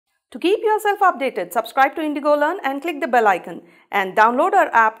To keep yourself updated, subscribe to IndigoLearn and click the bell icon and download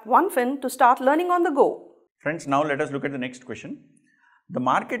our app OneFin to start learning on the go. Friends, now let us look at the next question. The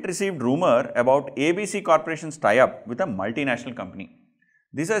market received rumor about ABC Corporation's tie-up with a multinational company.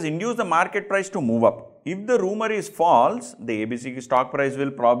 This has induced the market price to move up. If the rumor is false, the ABC stock price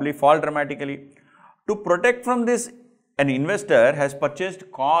will probably fall dramatically. To protect from this, an investor has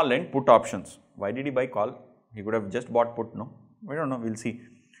purchased call and put options. Why did he buy call? He could have just bought put, no? I don't know, we'll see.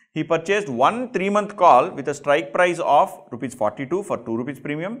 He purchased one 3-month call with a strike price of rupees 42 for 2 rupees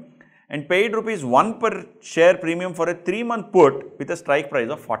premium and paid rupees 1 per share premium for a 3-month put with a strike price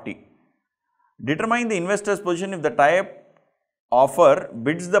of 40. Determine the investor's position if the tie-up offer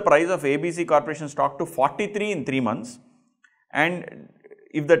bids the price of ABC Corporation stock to 43 in 3 months, and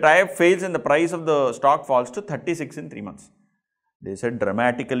if the tie-up fails and the price of the stock falls to 36 in 3 months. They said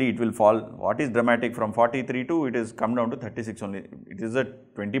dramatically it will fall. What is dramatic? From 43 to it is come down to 36 only. It is a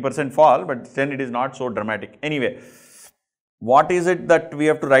 20% fall, but then it is not so dramatic. Anyway, what is it that we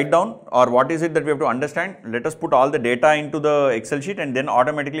have to write down, or what is it that we have to understand? Let us put all the data into the Excel sheet and then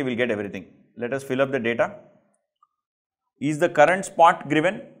automatically we will get everything. Let us fill up the data. Is the current spot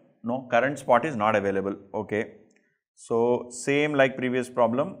given? No, current spot is not available. Okay. So, same like previous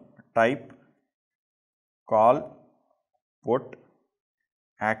problem, type, call, put,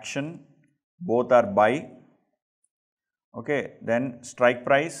 action, both are buy. Okay. Then strike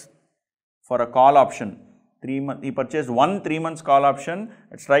price for a call option, 3 months, he purchased one 3 months call option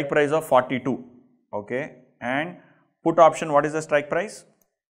at strike price of 42. Okay. And put option, what is the strike price?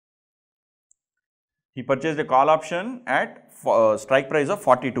 He purchased a call option at strike price of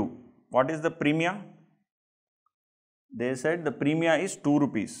 42. What is the premium? They said the premium is 2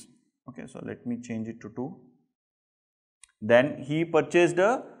 rupees. Okay, so let me change it to 2. Then he purchased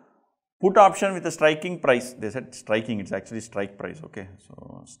a put option with a striking price. They said striking, it's actually strike price. Okay,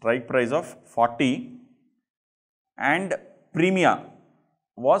 so strike price of 40 and premium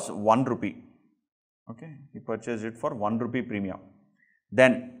was 1 rupee. Okay, he purchased it for 1 rupee premium.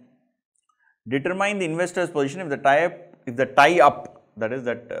 Then determine the investor's position if the tie-up, that is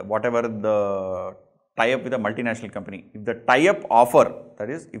that whatever the tie-up with a multinational company, if the tie-up offer, that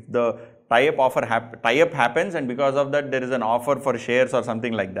is if the tie-up happens and because of that there is an offer for shares or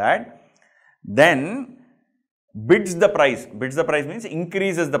something like that, then bids the price. Bids the price means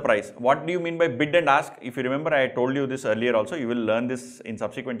increases the price. What do you mean by bid and ask? If you remember, I told you this earlier also, you will learn this in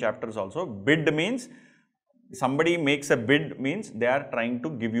subsequent chapters also. Bid means somebody makes a bid, means they are trying to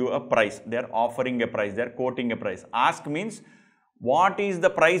give you a price, they are offering a price, they are quoting a price. Ask means what is the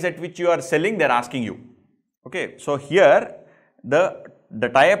price at which you are selling, they are asking you. Okay, so here the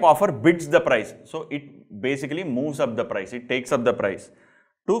tie-up offer bids the price, so it basically moves up the price, it takes up the price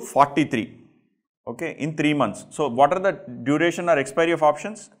to 43, okay, in 3 months. So what are the duration or expiry of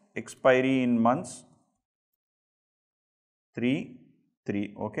options? Expiry in months, 3,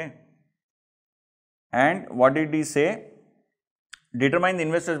 okay. And what did he say? Determine the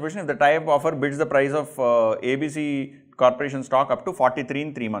investor's position if the tie-up offer bids the price of ABC Corporation stock up to 43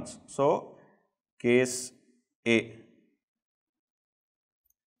 in 3 months. So, case A.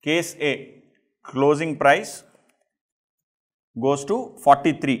 Case A, closing price goes to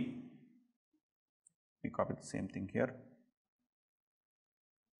 43. We copy the same thing here.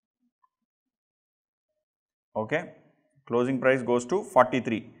 Okay, closing price goes to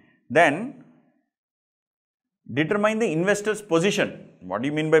 43. Then determine the investor's position. What do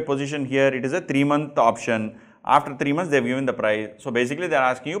you mean by position here? It is a 3-month option. After 3 months, they have given the price. So basically, they are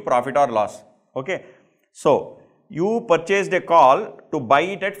asking you profit or loss. Okay. So you purchased a call to buy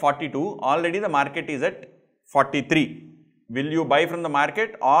it at 42. Already the market is at 43. Will you buy from the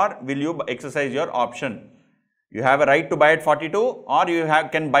market or will you exercise your option? You have a right to buy at 42 or you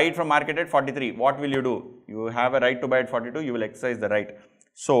can buy it from market at 43. What will you do? You have a right to buy at 42. You will exercise the right.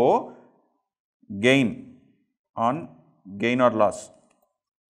 So gain or loss,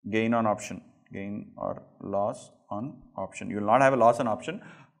 gain on option, gain or loss on option. You will not have a loss on option,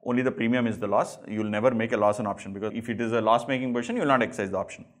 only the premium is the loss. You will never make a loss on option, because if it is a loss making position, you will not exercise the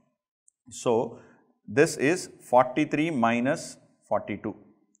option. So this is 43 minus 42,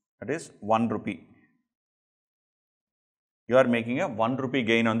 that is 1 rupee. You are making a 1 rupee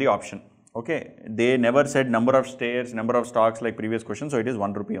gain on the option. Okay, they never said number of shares, number of stocks like previous question, so it is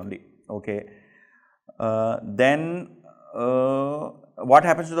 1 rupee only. Okay. Then what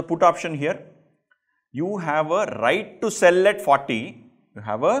happens to the put option here? You have a right to sell at 40. You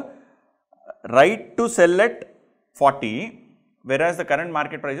have a right to sell at 40, whereas the current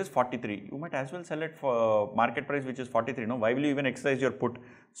market price is 43. You might as well sell it for market price which is 43. No, why will you even exercise your put?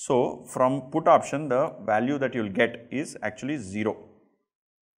 So from put option, the value that you will get is actually 0.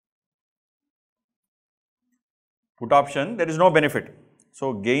 Put option, there is no benefit.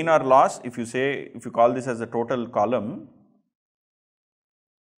 So, gain or loss, if you call this as a total column,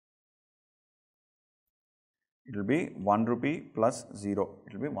 it will be 1 rupee plus 0,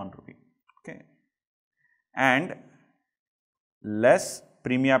 it will be 1 rupee, okay. And less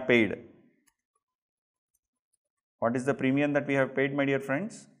premia paid. What is the premium that we have paid, my dear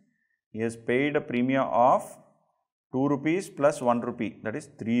friends? He has paid a premium of 2 rupees plus 1 rupee, that is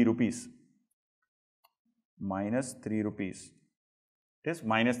 3 rupees minus 3 rupees. It is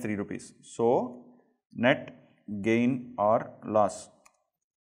minus 3 rupees. So, net gain or loss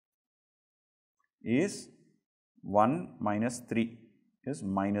is 1 minus 3 is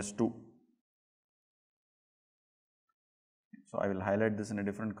minus 2. So, I will highlight this in a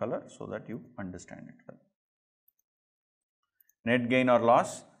different color so that you understand it well. Net gain or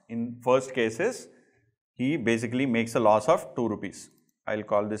loss in first case is he basically makes a loss of 2 rupees. I will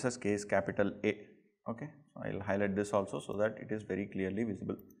call this as case capital A. Okay. So, I will highlight this also so that it is very clearly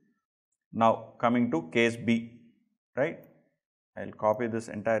visible. Now, coming to case B, right. I will copy this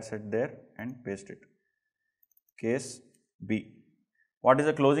entire set there and paste it. Case B. What is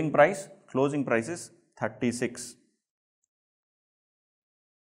the closing price? Closing price is 36.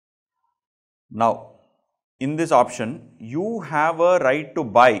 Now, in this option, you have a right to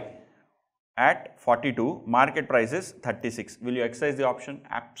buy at 42, market price is 36. Will you exercise the option?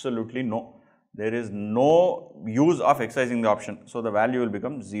 Absolutely no. There is no use of exercising the option. So, the value will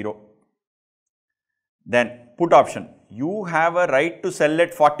become 0. Then put option, you have a right to sell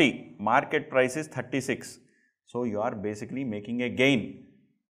at 40, market price is 36. So, you are basically making a gain.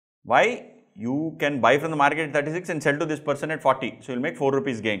 Why? You can buy from the market at 36 and sell to this person at 40. So, you will make 4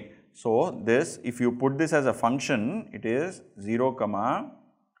 rupees gain. So, this if you put this as a function, it is 0 comma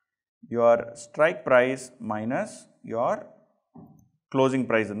your strike price minus your closing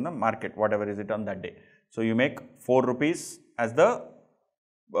price in the market, whatever is it on that day. So, you make 4 rupees as the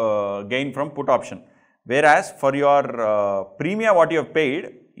gain from put option. Whereas, for your premium what you have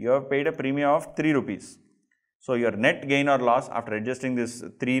paid a premium of 3 rupees. So, your net gain or loss after adjusting this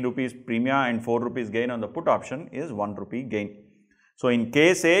 3 rupees premium and 4 rupees gain on the put option is 1 rupee gain. So, in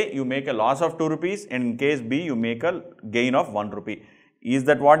case A, you make a loss of 2 rupees and in case B, you make a gain of 1 rupee. Is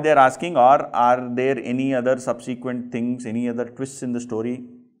that what they are asking, or are there any other subsequent things, any other twists in the story?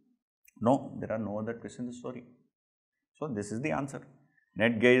 No, there are no other twists in the story. So, this is the answer.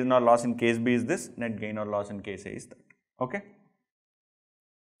 Net gain or loss in case B is this, net gain or loss in case A is that. Okay.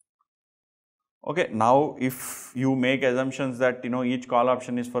 Okay, now if you make assumptions that each call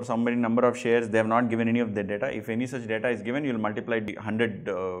option is for some number of shares, they have not given any of the data. If any such data is given, you will multiply the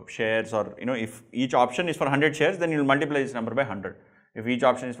 100 shares, or if each option is for 100 shares, then you will multiply this number by 100. If each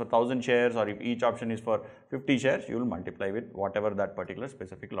option is for 1000 shares, or if each option is for 50 shares, you will multiply with whatever that particular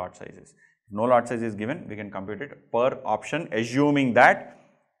specific lot size is. If no lot size is given, we can compute it per option, assuming that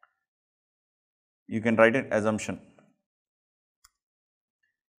you can write an assumption.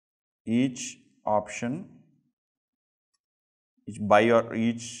 Each option, each buy or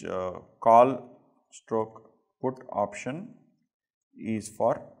each call stroke put option is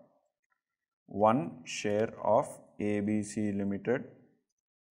for 1 share of ABC Limited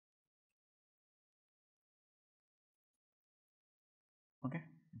Okay.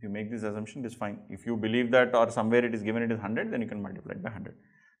 If you make this assumption, it is fine. If you believe that or somewhere it is given it is 100, then you can multiply it by 100.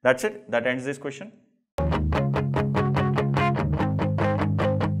 That's it. That ends this question.